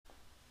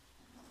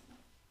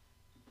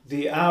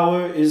The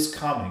hour is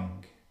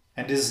coming,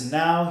 and is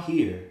now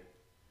here,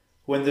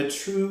 when the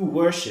true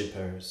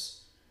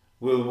worshippers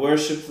will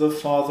worship the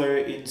Father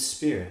in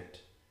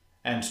spirit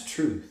and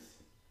truth.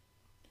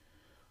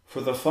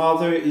 For the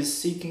Father is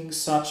seeking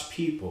such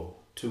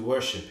people to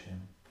worship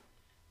him.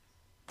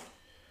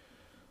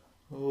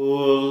 O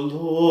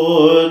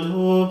Lord,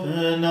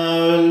 open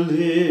our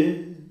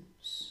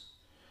lips,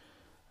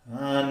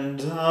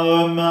 and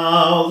our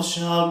mouth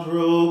shall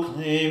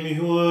proclaim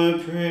your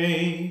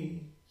praise.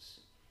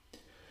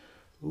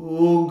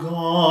 O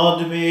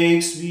God,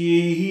 make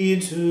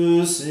speed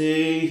to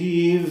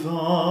save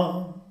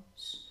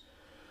us.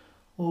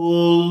 O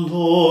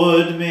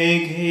Lord,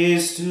 make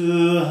haste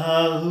to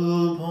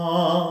help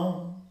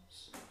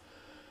us.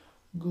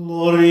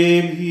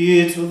 Glory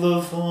be to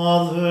the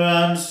Father,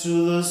 and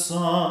to the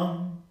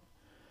Son,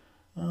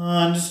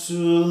 and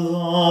to the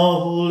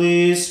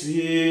Holy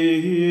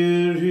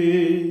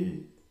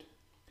Spirit,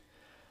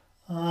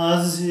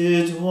 as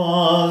it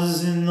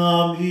was in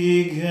the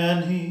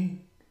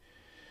beginning,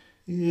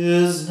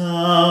 is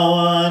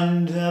now,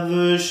 and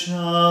ever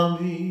shall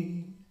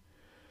be,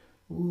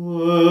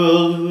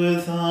 world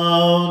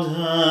without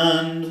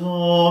end.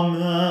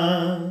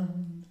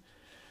 Amen.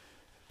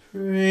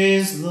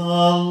 Praise the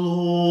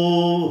Lord.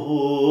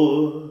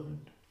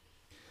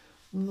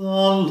 The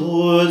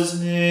Lord's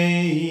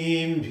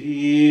name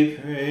be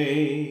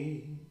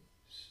praised.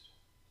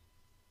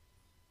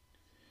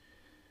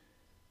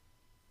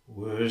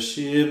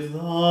 Worship the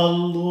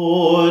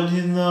Lord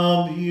in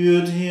the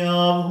beauty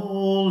of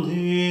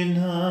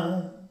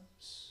holiness.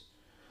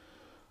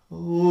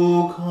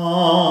 O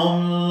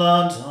come,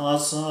 let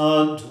us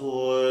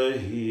adore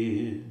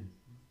him.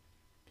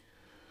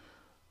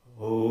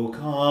 O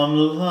come,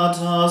 let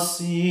us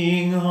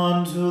sing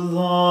unto the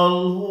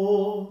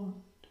Lord.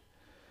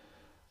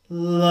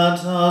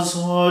 Let us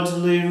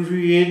heartily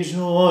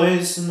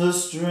rejoice in the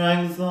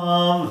strength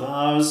of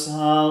our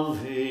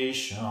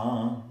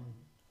salvation.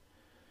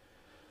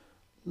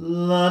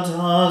 Let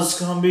us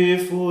come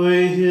before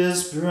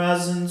his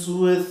presence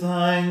with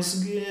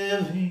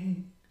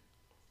thanksgiving,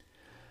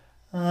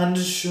 and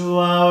show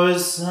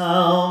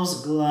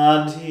ourselves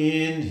glad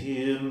in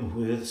him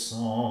with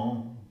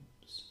songs.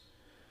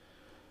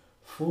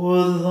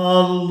 For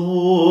the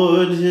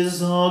Lord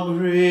is a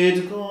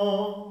great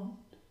God,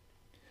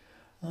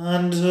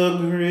 and a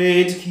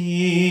great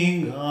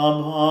King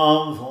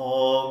above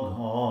all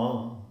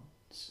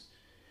gods.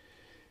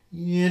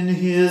 In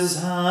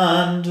his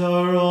hand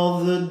are all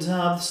the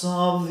depths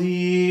of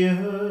the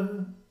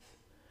earth,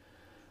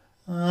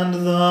 and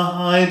the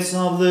heights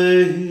of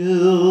the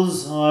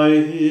hills are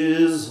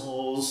his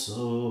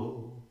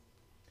also.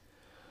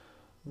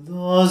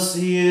 The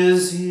sea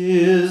is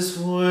his,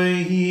 for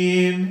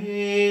he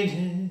made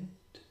it,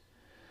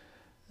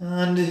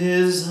 and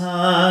his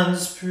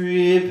hands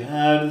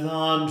prepared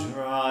the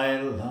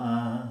dry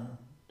land.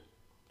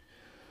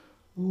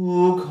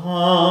 O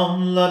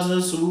come, let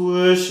us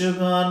worship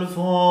and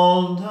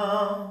fall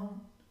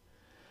down,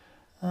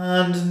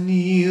 and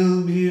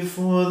kneel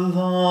before the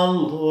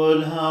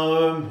Lord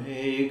our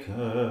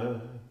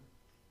Maker.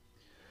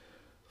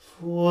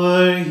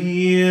 For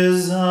he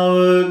is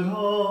our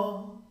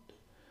God,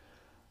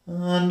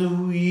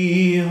 and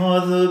we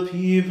are the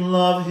people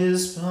of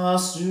his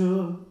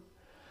pasture,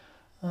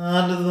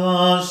 and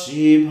the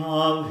sheep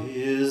of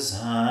his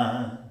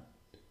hand.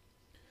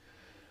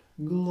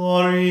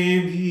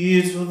 Glory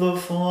be to the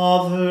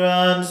Father,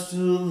 and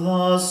to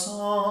the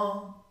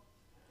Son,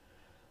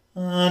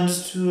 and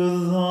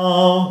to the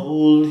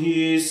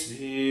Holy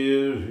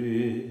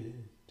Spirit,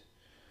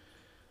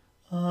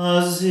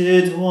 as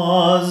it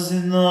was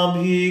in the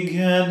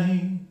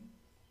beginning,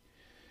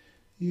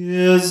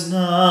 is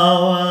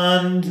now,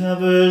 and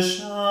ever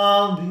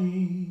shall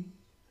be,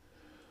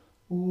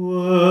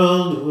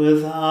 world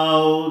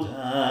without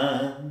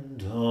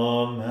end.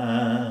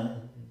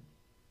 Amen.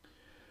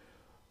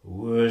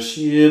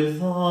 Worship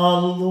the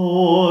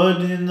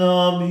Lord in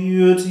the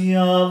beauty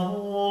of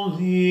holiness.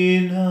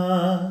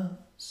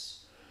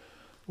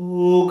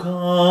 O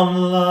come,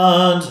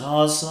 let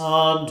us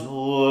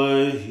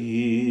adore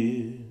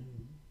him.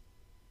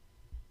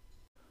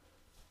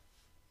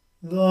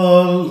 The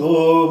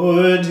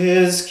Lord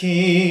is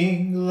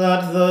King,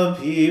 let the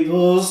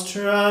peoples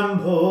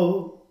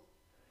tremble.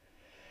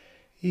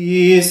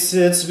 He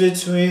sits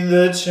between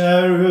the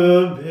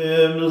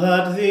cherubim,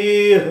 let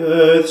the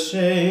earth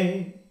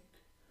shake.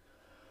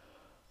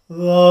 The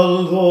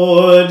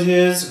Lord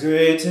is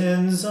great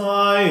in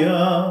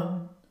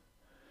Zion,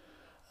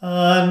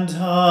 and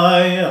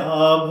high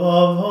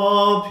above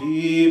all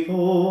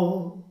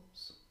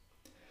peoples.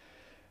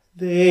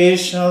 They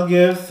shall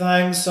give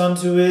thanks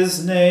unto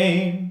his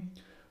name,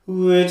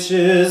 which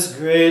is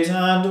great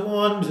and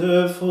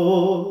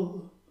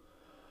wonderful.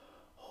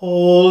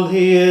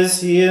 Holy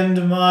is he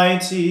and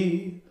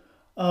mighty,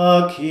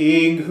 a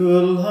King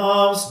who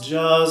loves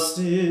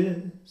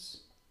justice.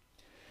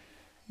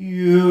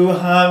 You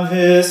have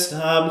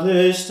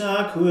established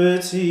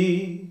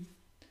equity.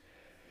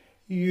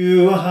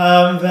 You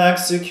have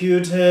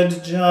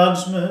executed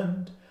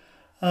judgment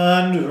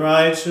and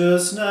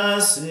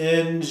righteousness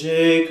in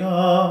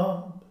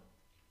Jacob.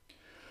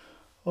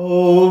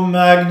 O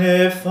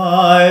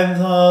magnify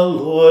the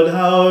Lord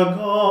our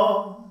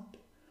God,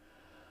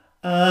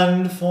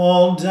 and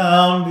fall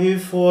down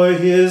before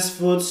his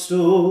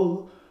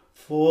footstool,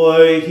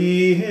 for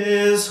he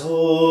is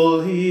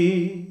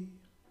holy.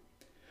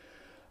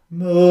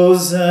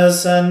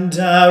 Moses and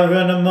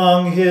Aaron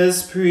among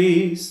his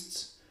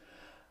priests,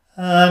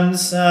 and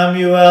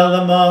Samuel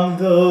among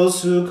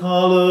those who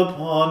call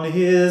upon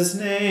his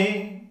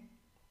name.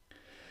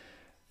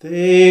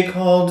 They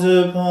called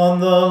upon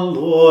the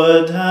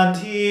Lord, and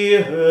he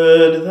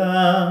heard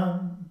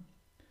them.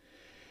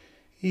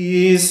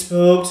 He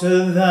spoke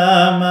to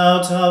them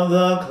out of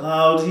the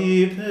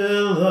cloudy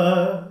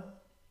pillar,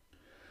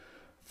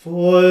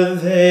 for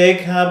they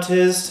kept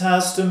his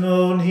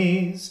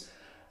testimonies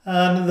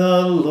and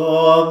the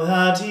law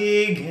that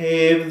he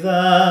gave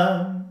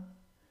them.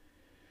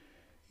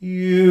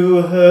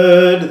 You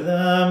heard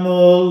them,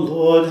 O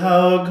Lord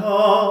our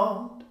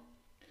God.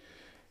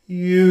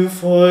 You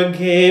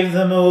forgave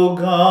them, O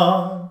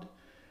God,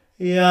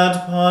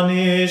 yet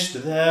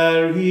punished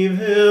their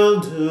evil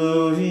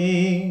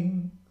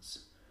doings.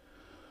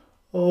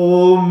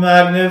 O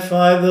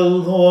magnify the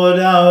Lord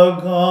our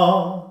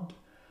God,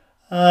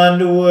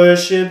 and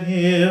worship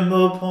him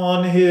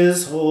upon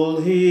his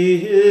holy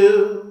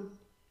hill.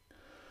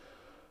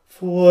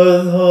 For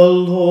the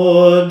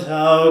Lord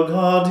our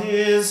God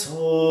is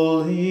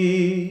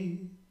holy.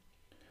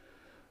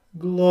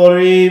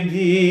 Glory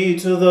be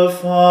to the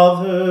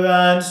Father,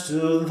 and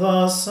to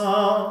the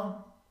Son,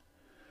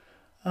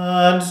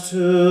 and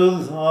to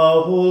the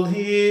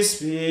Holy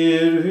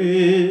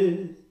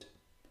Spirit,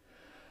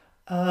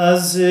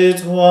 as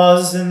it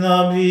was in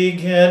the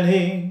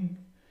beginning,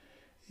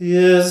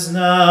 is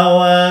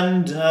now,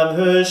 and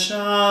ever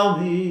shall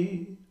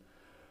be,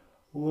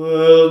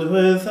 world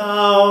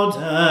without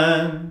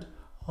end.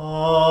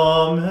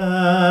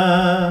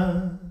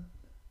 Amen.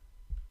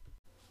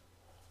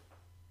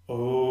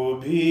 O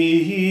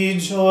be ye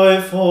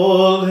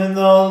joyful in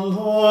the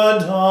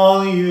Lord,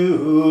 all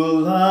you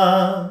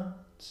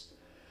lands.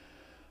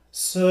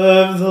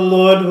 Serve the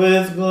Lord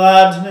with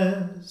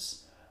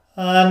gladness,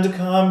 and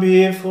come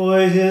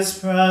before his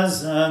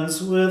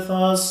presence with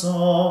a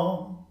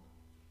song.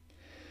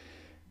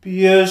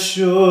 Be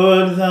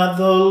assured that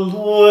the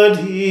Lord,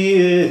 he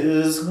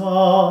is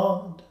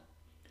God.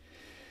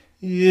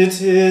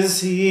 It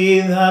is he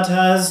that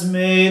has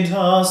made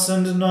us,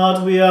 and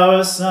not we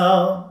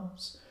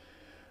ourselves.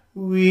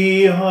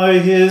 We are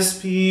his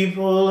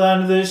people,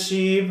 and the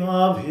sheep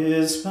of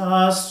his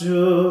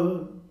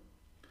pasture.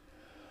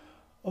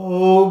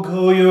 O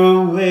go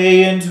your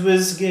way into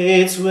his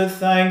gates with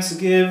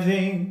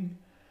thanksgiving,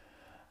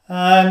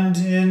 and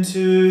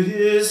into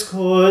his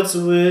courts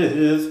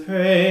with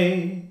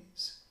praise.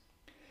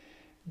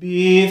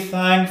 Be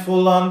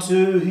thankful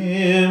unto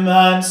him,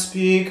 and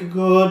speak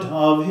good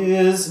of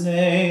his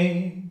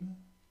name.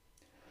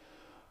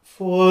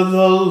 For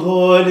the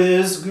Lord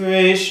is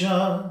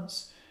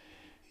gracious,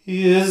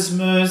 his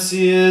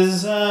mercy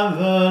is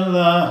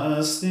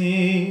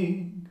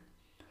everlasting,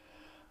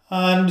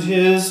 and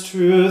his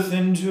truth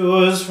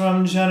endures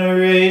from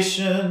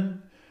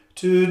generation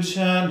to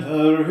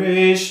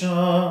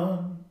generation.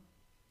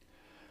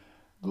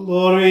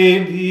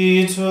 Glory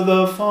be to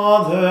the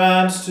Father,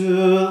 and to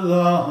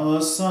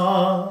the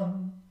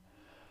Son,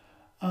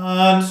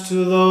 and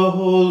to the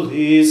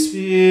Holy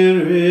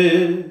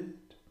Spirit,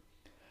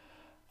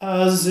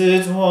 as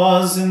it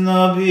was in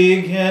the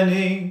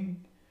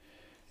beginning,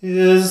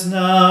 is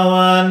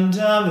now, and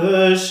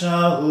ever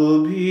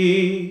shall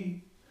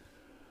be,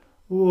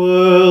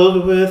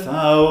 world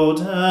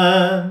without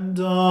end.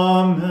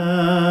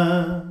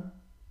 Amen.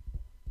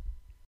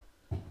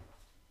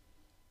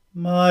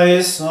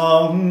 My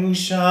song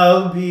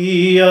shall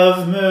be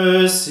of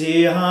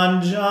mercy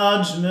and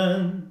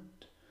judgment.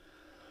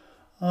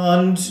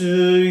 Unto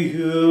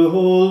you,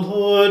 O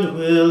Lord,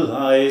 will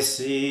I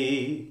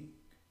seek.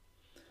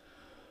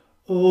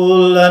 O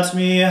let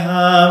me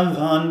have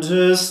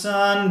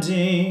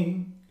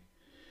understanding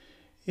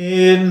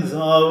in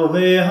the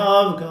way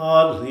of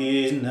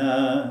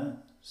godliness.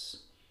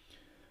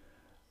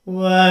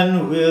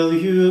 When will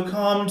you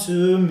come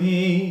to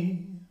me?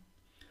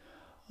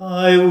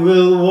 I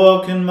will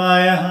walk in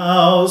my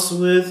house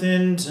with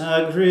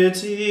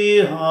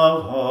integrity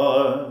of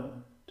heart.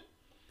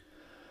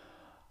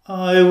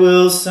 I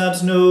will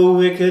set no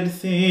wicked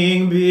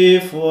thing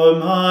before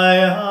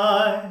my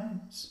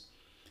eyes.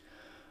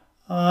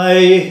 I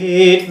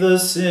hate the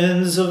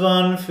sins of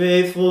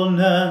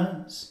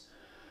unfaithfulness.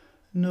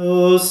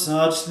 No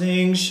such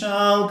thing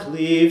shall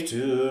cleave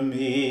to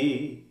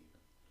me.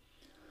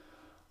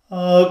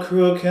 A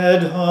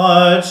crooked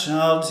heart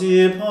shall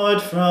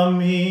depart from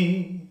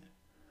me.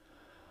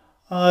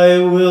 I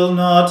will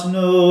not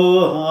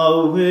know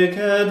a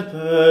wicked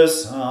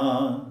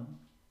person.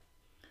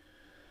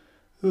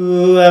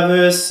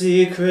 Whoever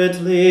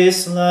secretly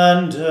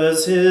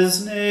slanders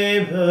his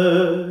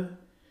neighbor,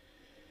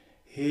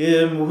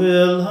 him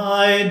will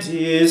I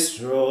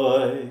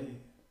destroy.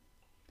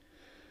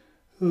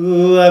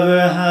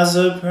 Whoever has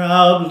a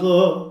proud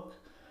look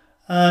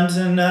and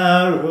an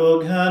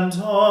arrogant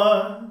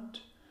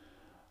heart,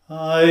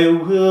 I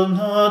will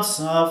not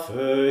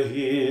suffer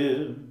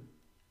him.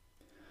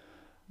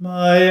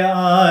 My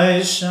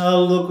eyes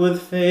shall look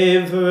with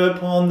favor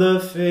upon the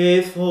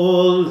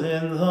faithful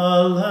in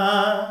the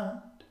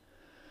land,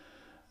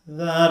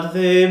 that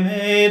they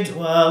may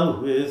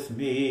dwell with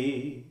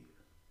me.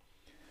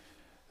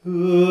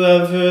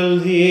 Whoever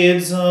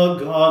leads a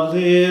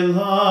godly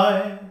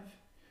life,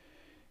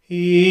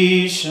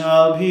 he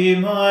shall be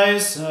my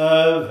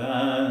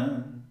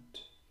servant.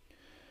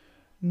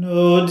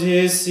 No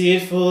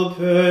deceitful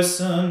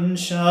person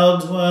shall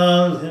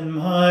dwell in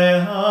my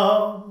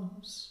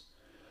house.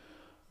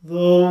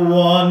 The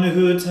one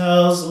who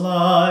tells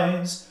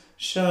lies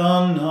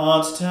shall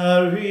not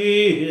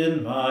tarry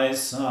in my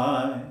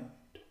sight.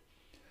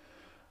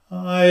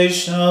 I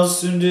shall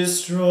soon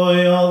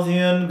destroy all the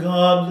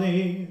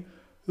ungodly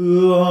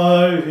who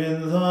are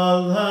in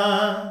the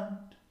land,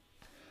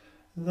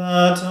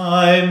 that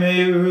I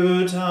may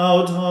root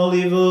out all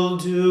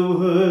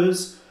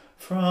evildoers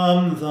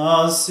from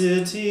the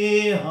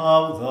city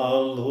of the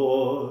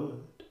Lord.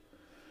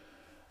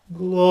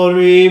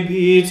 Glory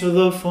be to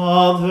the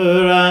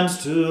Father, and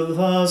to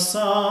the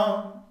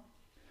Son,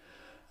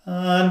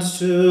 and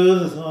to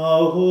the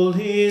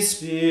Holy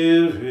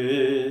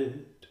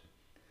Spirit,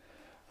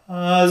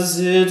 as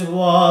it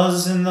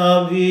was in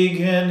the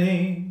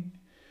beginning,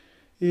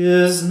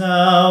 is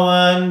now,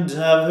 and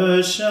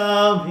ever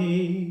shall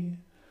be,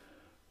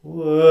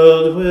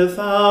 world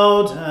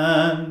without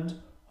end.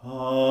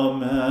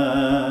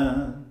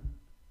 Amen.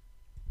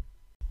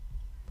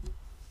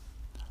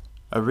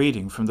 A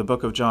reading from the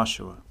book of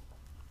Joshua.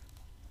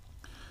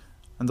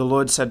 And the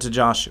Lord said to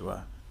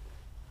Joshua,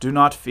 "Do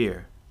not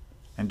fear,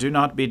 and do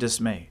not be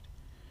dismayed.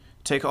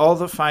 Take all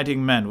the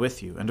fighting men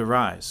with you, and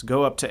arise,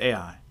 go up to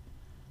Ai.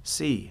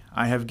 See,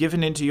 I have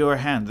given into your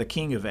hand the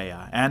king of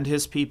Ai, and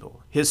his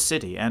people, his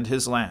city, and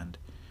his land.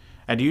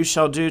 And you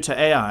shall do to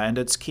Ai and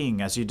its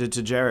king as you did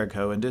to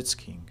Jericho and its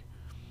king.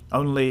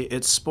 Only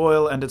its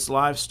spoil and its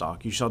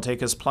livestock you shall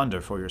take as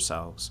plunder for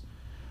yourselves.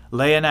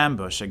 Lay an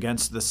ambush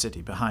against the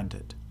city behind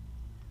it."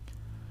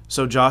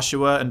 So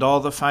Joshua and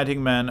all the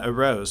fighting men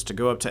arose to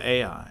go up to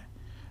Ai.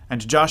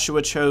 And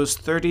Joshua chose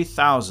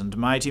 30,000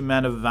 mighty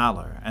men of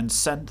valor, and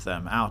sent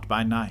them out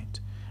by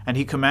night. And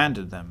he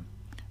commanded them,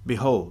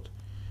 "Behold,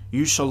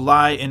 you shall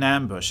lie in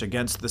ambush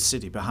against the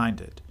city behind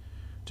it.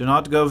 Do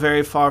not go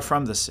very far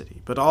from the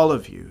city, but all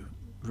of you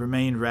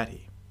remain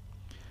ready.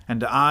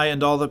 And I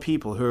and all the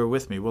people who are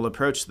with me will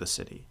approach the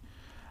city.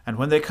 And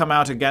when they come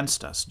out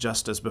against us,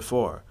 just as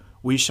before,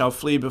 we shall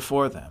flee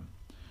before them.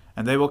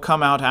 And they will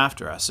come out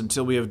after us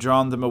until we have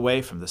drawn them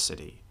away from the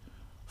city.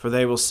 For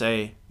they will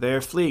say, 'They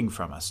are fleeing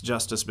from us,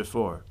 just as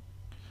before.'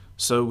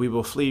 So we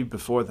will flee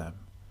before them.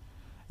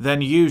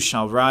 Then you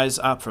shall rise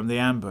up from the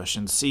ambush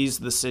and seize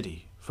the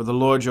city, for the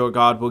Lord your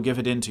God will give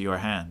it into your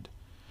hand.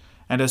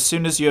 And as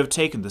soon as you have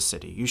taken the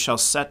city, you shall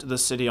set the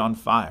city on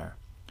fire.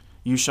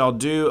 You shall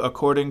do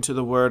according to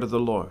the word of the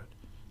Lord.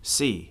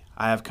 See,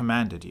 I have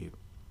commanded you."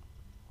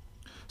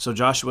 So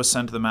Joshua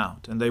sent them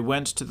out, and they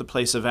went to the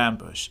place of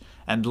ambush,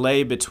 and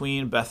lay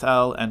between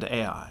Bethel and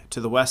Ai, to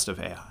the west of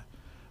Ai.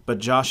 But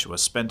Joshua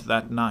spent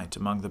that night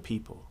among the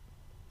people.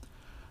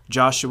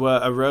 Joshua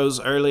arose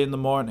early in the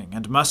morning,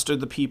 and mustered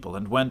the people,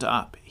 and went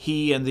up,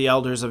 he and the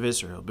elders of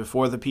Israel,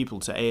 before the people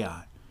to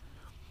Ai.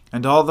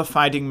 And all the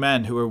fighting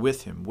men who were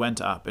with him went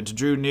up, and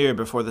drew near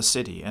before the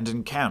city, and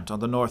encamped on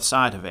the north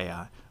side of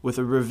Ai, with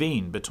a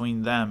ravine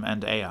between them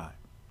and Ai.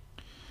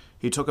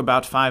 He took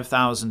about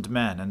 5,000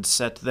 men, and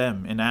set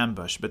them in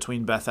ambush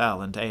between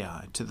Bethel and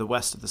Ai, to the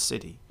west of the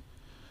city.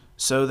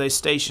 So they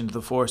stationed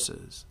the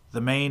forces, the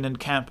main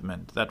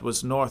encampment that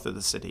was north of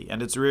the city,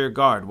 and its rear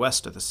guard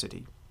west of the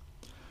city.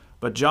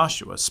 But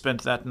Joshua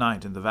spent that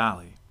night in the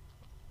valley.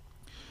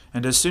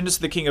 And as soon as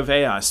the king of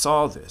Ai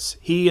saw this,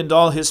 he and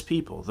all his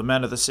people, the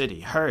men of the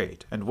city,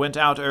 hurried, and went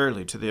out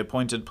early to the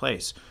appointed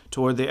place,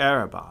 toward the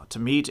Arabah, to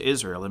meet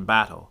Israel in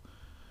battle.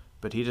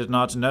 But he did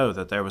not know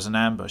that there was an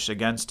ambush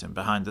against him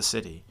behind the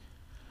city.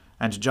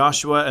 And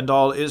Joshua and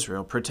all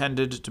Israel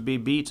pretended to be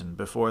beaten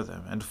before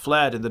them, and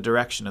fled in the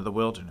direction of the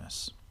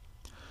wilderness.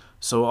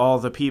 So all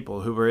the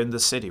people who were in the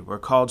city were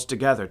called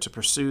together to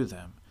pursue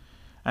them.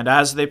 And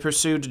as they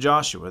pursued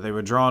Joshua, they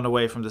were drawn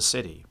away from the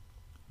city.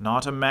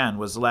 Not a man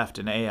was left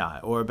in Ai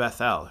or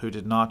Bethel who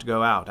did not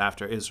go out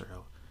after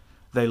Israel.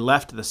 They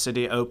left the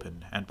city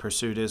open and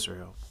pursued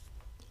Israel.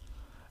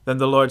 Then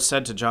the Lord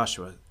said to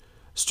Joshua,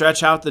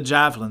 "Stretch out the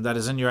javelin that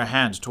is in your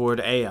hand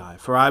toward Ai,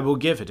 for I will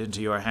give it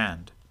into your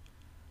hand."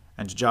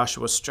 And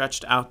Joshua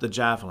stretched out the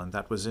javelin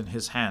that was in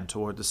his hand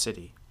toward the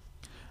city.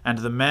 And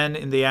the men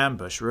in the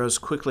ambush rose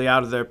quickly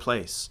out of their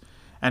place,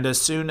 and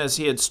as soon as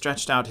he had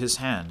stretched out his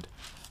hand,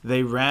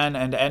 they ran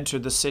and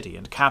entered the city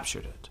and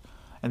captured it,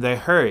 and they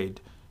hurried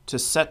to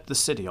set the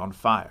city on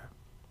fire.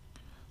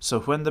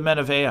 So when the men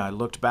of Ai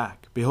looked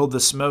back, behold, the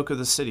smoke of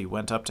the city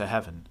went up to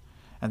heaven,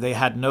 and they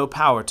had no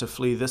power to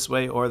flee this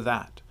way or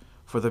that,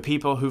 for the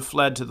people who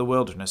fled to the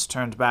wilderness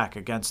turned back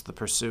against the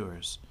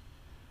pursuers.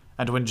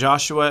 And when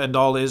Joshua and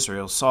all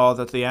Israel saw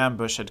that the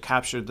ambush had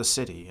captured the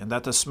city, and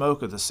that the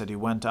smoke of the city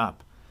went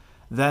up,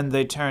 then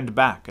they turned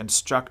back and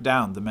struck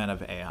down the men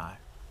of Ai.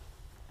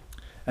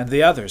 And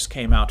the others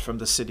came out from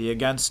the city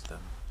against them.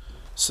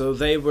 So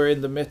they were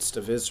in the midst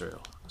of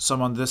Israel,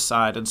 some on this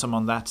side and some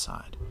on that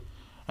side.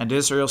 And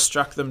Israel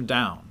struck them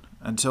down,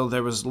 until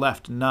there was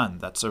left none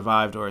that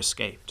survived or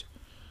escaped.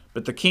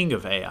 But the king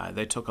of Ai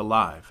they took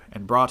alive,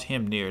 and brought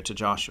him near to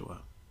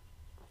Joshua.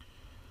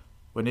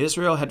 When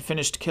Israel had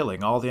finished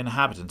killing all the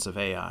inhabitants of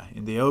Ai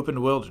in the open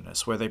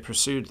wilderness where they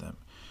pursued them,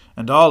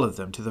 and all of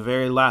them to the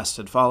very last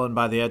had fallen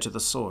by the edge of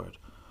the sword,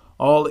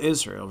 all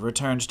Israel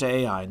returned to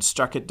Ai and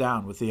struck it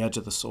down with the edge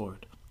of the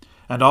sword.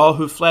 And all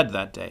who fled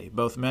that day,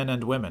 both men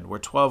and women, were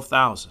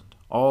 12,000,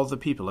 all the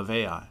people of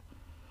Ai.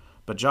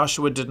 But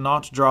Joshua did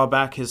not draw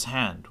back his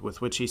hand with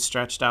which he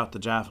stretched out the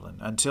javelin,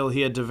 until he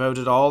had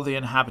devoted all the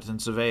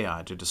inhabitants of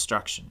Ai to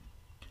destruction.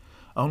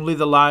 Only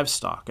the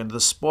livestock and the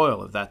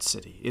spoil of that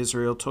city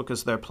Israel took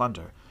as their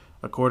plunder,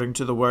 according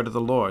to the word of the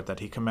Lord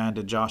that he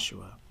commanded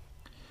Joshua.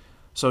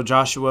 So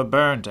Joshua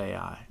burned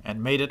Ai,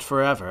 and made it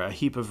forever a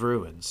heap of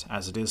ruins,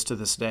 as it is to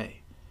this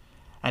day.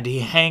 And he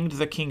hanged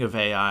the king of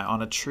Ai on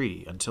a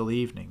tree until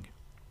evening.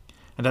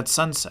 And at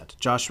sunset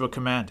Joshua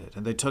commanded,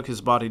 and they took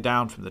his body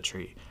down from the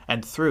tree,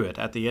 and threw it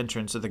at the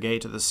entrance of the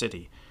gate of the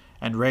city,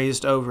 and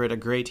raised over it a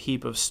great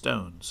heap of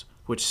stones,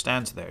 which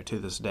stands there to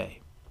this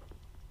day.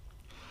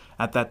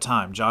 At that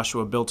time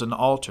Joshua built an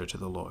altar to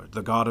the Lord,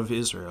 the God of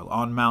Israel,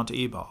 on Mount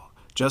Ebal,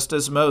 just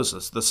as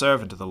Moses, the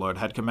servant of the Lord,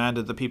 had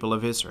commanded the people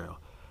of Israel,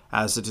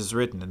 as it is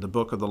written in the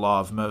book of the law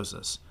of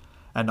Moses,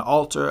 an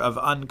altar of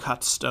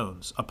uncut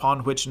stones,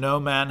 upon which no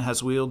man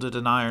has wielded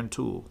an iron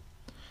tool.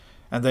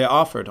 And they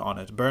offered on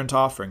it burnt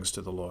offerings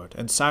to the Lord,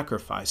 and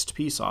sacrificed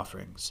peace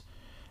offerings.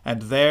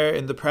 And there,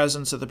 in the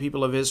presence of the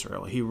people of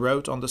Israel, he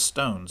wrote on the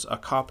stones a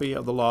copy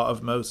of the law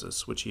of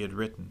Moses, which he had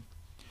written.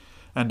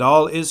 And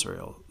all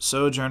Israel,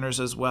 sojourners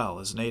as well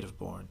as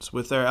native-borns,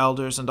 with their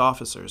elders and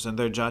officers and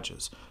their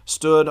judges,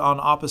 stood on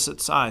opposite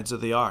sides of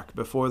the ark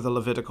before the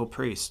Levitical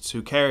priests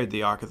who carried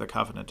the ark of the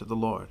covenant of the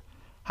Lord,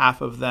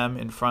 half of them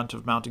in front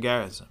of Mount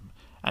Gerizim,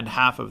 and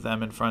half of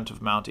them in front of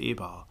Mount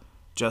Ebal,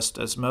 just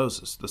as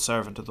Moses, the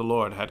servant of the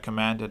Lord, had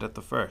commanded at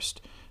the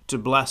first, to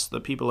bless the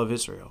people of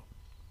Israel.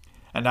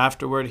 And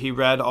afterward he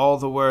read all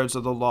the words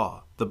of the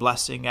law, the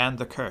blessing and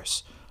the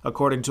curse,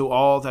 according to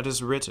all that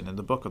is written in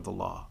the book of the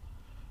law.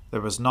 There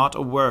was not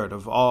a word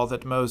of all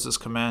that Moses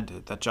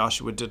commanded that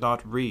Joshua did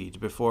not read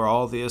before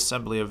all the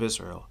assembly of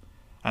Israel,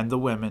 and the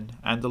women,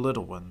 and the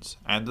little ones,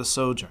 and the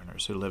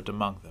sojourners who lived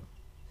among them.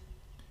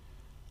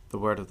 The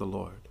word of the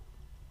Lord.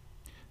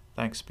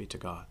 Thanks be to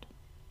God.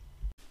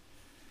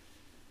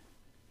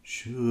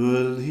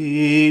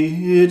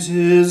 Surely it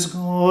is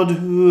God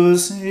who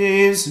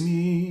saves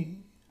me.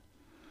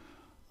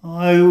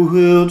 I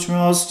will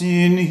trust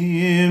in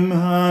him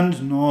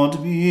and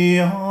not be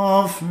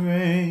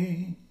afraid.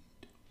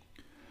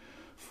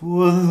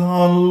 For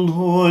the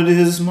Lord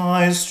is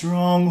my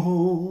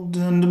stronghold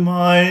and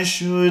my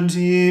sure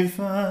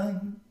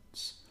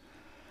defense,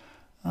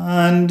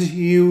 and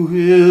he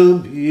will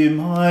be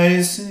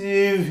my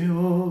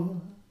Saviour.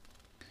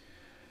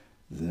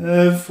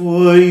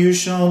 Therefore you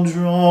shall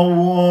draw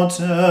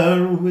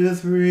water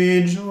with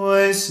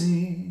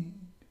rejoicing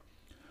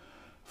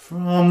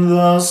from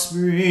the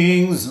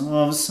springs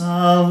of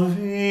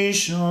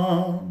salvation.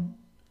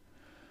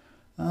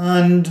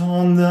 And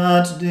on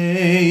that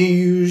day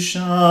you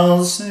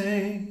shall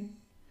say,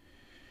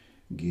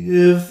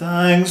 Give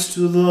thanks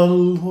to the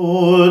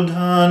Lord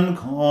and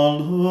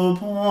call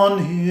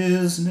upon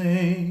his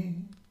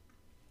name.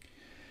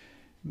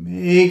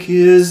 Make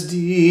his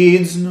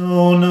deeds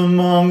known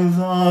among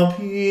the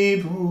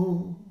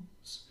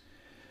peoples.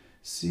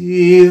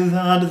 See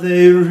that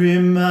they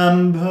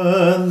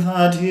remember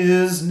that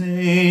his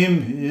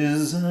name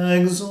is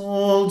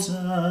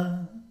exalted.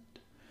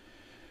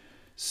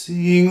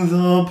 Sing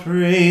the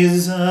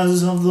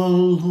praises of the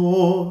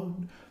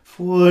Lord,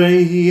 for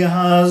he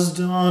has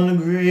done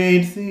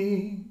great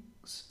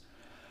things,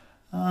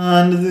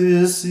 and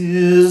this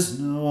is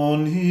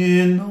known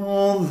in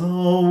all the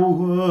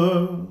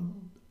world.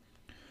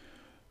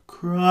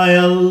 Cry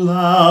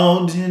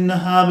aloud,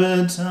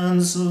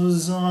 inhabitants of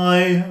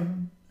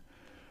Zion,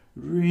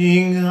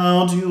 ring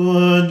out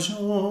your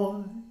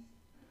joy,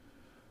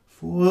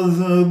 for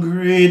the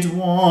great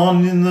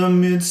one in the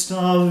midst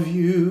of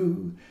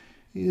you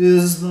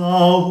is the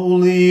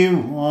Holy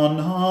One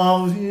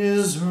of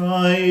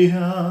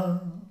Israel.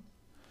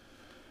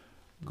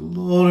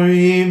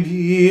 Glory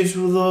be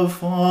to the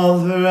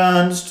Father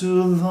and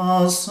to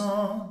the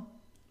Son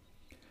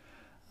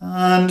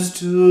and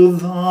to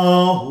the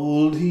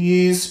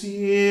Holy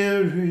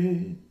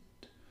Spirit,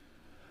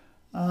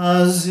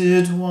 as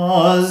it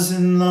was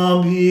in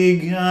the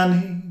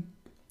beginning,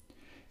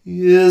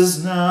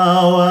 is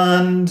now,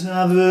 and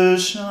ever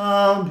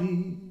shall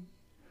be,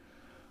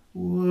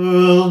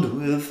 world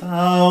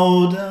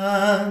without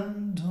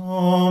end.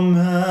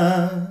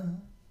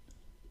 Amen.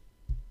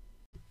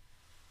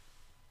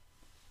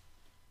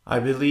 I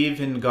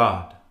believe in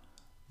God,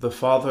 the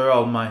Father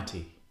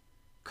Almighty,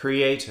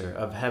 Creator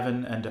of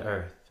heaven and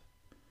earth.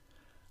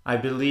 I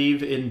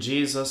believe in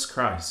Jesus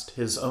Christ,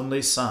 his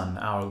only Son,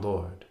 our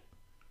Lord.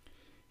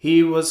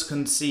 He was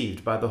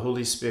conceived by the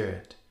Holy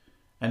Spirit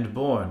and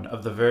born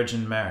of the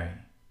Virgin Mary.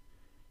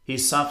 He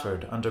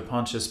suffered under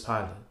Pontius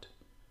Pilate,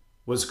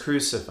 was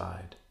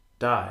crucified,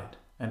 died,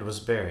 and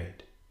was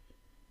buried.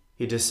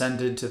 He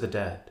descended to the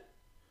dead.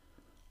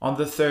 On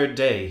the third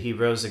day he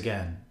rose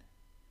again.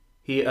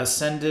 He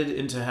ascended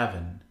into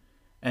heaven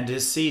and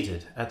is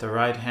seated at the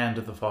right hand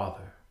of the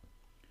Father.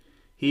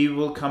 He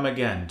will come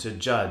again to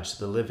judge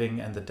the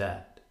living and the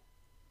dead.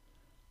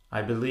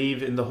 I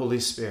believe in the Holy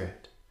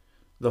Spirit,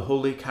 the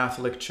Holy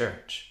Catholic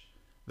Church,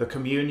 the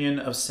communion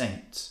of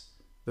saints,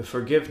 the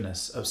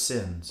forgiveness of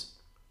sins,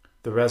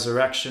 the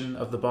resurrection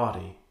of the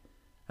body,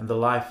 and the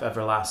life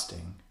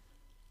everlasting.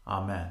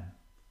 Amen.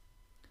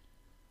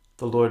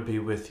 The Lord be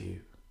with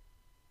you.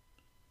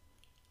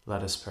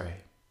 Let us pray.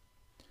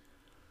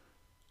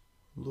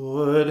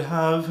 Lord,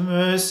 have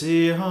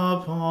mercy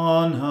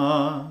upon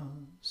us.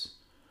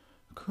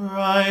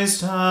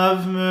 Christ,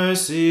 have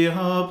mercy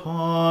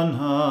upon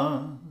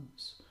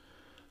us.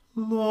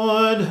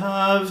 Lord,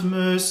 have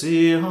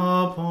mercy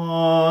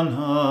upon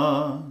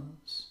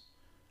us.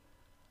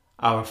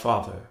 Our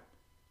Father,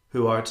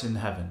 who art in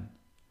heaven,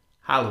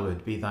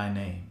 hallowed be thy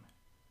name.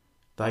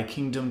 Thy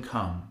kingdom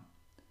come,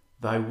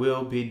 thy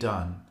will be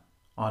done,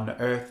 on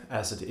earth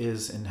as it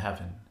is in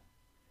heaven.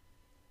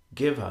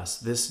 Give us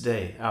this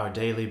day our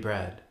daily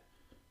bread,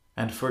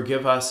 and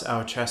forgive us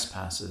our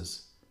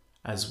trespasses,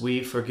 as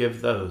we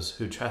forgive those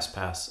who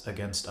trespass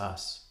against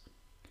us.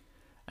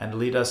 And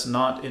lead us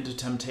not into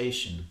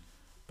temptation,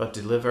 but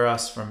deliver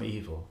us from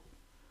evil.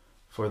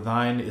 For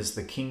thine is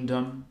the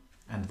kingdom,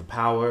 and the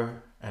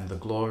power, and the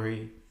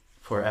glory,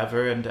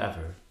 forever and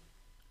ever.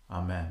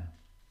 Amen.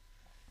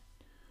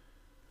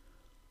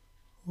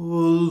 O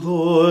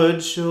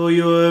Lord, show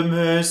your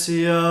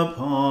mercy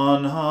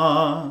upon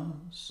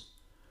us,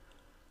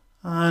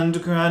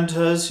 and grant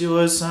us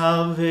your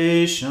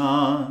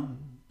salvation.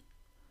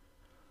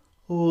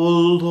 O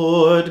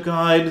Lord,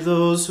 guide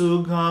those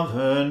who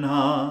govern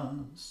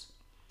us,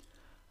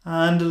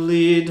 and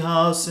lead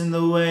us in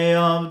the way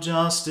of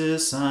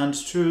justice and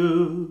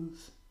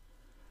truth.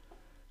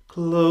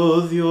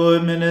 Clothe your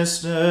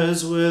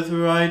ministers with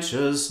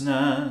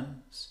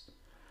righteousness,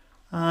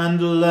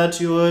 and let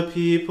your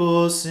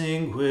people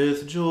sing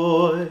with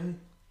joy.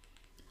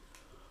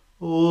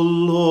 O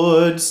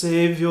Lord,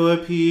 save your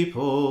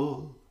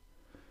people,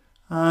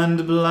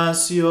 and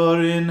bless your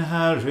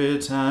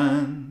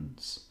inheritance.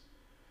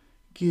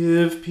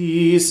 Give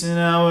peace in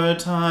our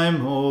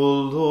time, O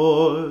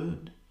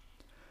Lord,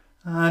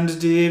 and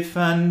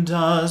defend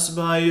us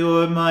by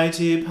your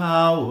mighty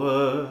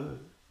power.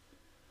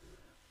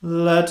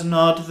 Let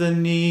not the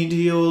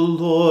needy, O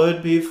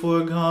Lord, be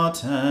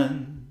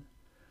forgotten,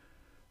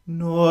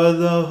 nor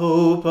the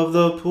hope of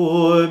the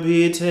poor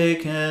be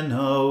taken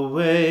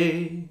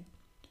away.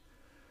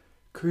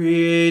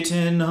 Create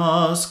in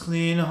us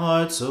clean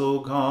hearts, O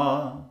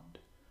God,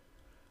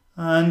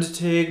 and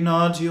take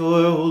not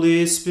your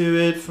Holy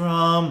Spirit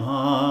from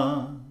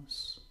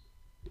us.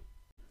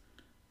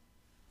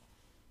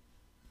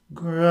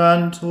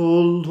 Grant,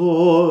 O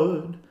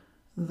Lord,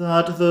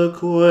 that the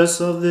course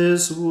of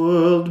this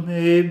world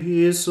may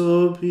be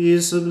so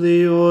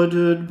peaceably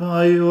ordered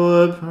by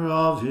your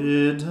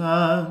providence,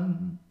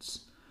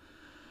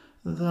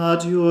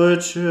 that your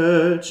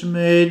church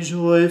may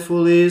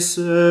joyfully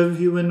serve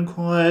you in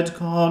quiet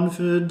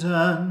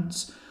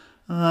confidence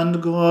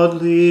and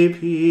godly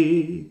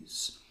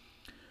peace.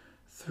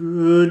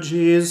 Through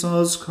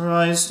Jesus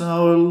Christ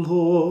our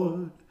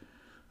Lord,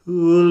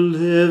 who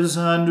lives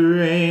and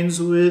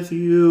reigns with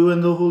you in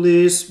the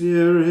Holy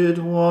Spirit,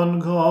 one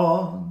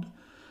God,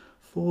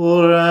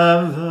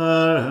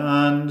 forever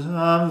and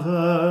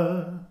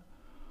ever.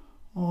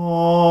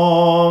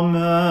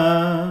 Amen.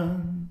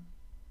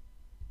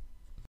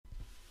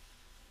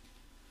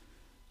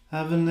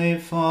 Heavenly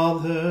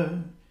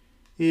Father,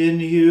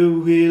 in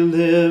you we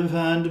live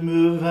and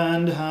move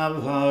and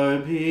have our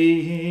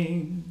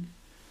being.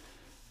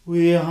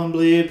 We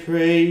humbly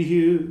pray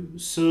you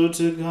so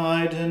to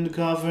guide and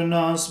govern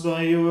us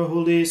by your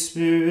Holy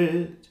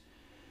Spirit,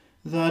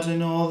 that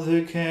in all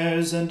the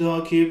cares and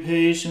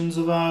occupations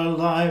of our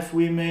life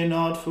we may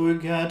not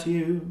forget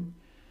you,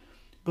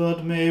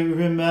 but may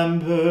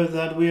remember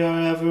that we are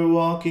ever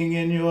walking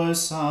in your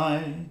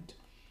sight.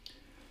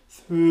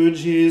 Through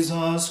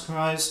Jesus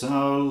Christ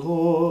our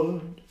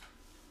Lord.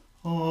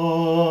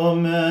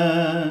 Amen.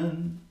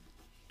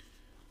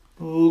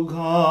 O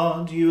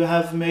God, you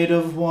have made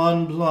of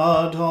one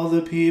blood all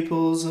the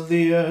peoples of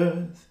the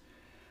earth,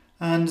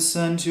 and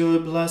sent your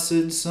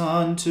blessed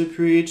Son to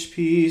preach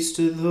peace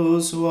to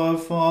those who are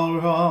far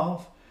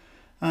off,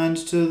 and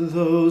to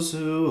those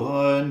who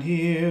are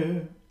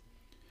near.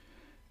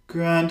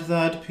 Grant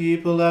that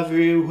people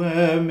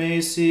everywhere may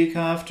seek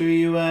after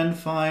you and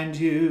find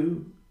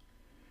you.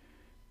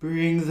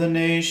 Bring the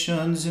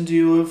nations into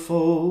your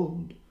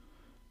fold.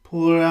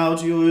 Pour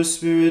out your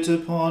Spirit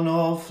upon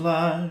all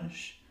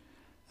flesh,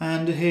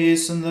 and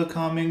hasten the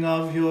coming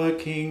of your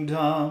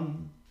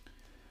kingdom.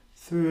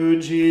 Through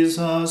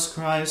Jesus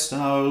Christ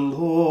our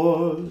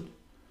Lord.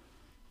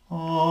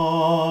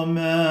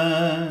 Amen.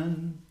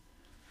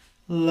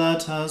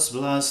 Let us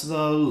bless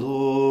the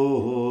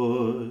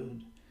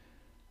Lord.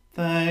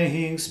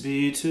 Thanks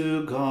be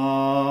to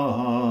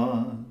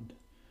God.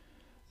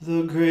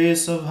 The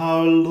grace of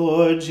our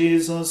Lord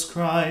Jesus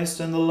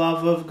Christ and the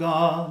love of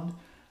God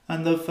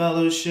and the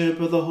fellowship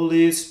of the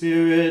Holy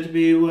Spirit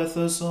be with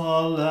us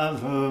all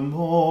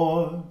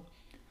evermore.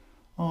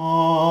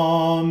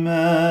 Amen.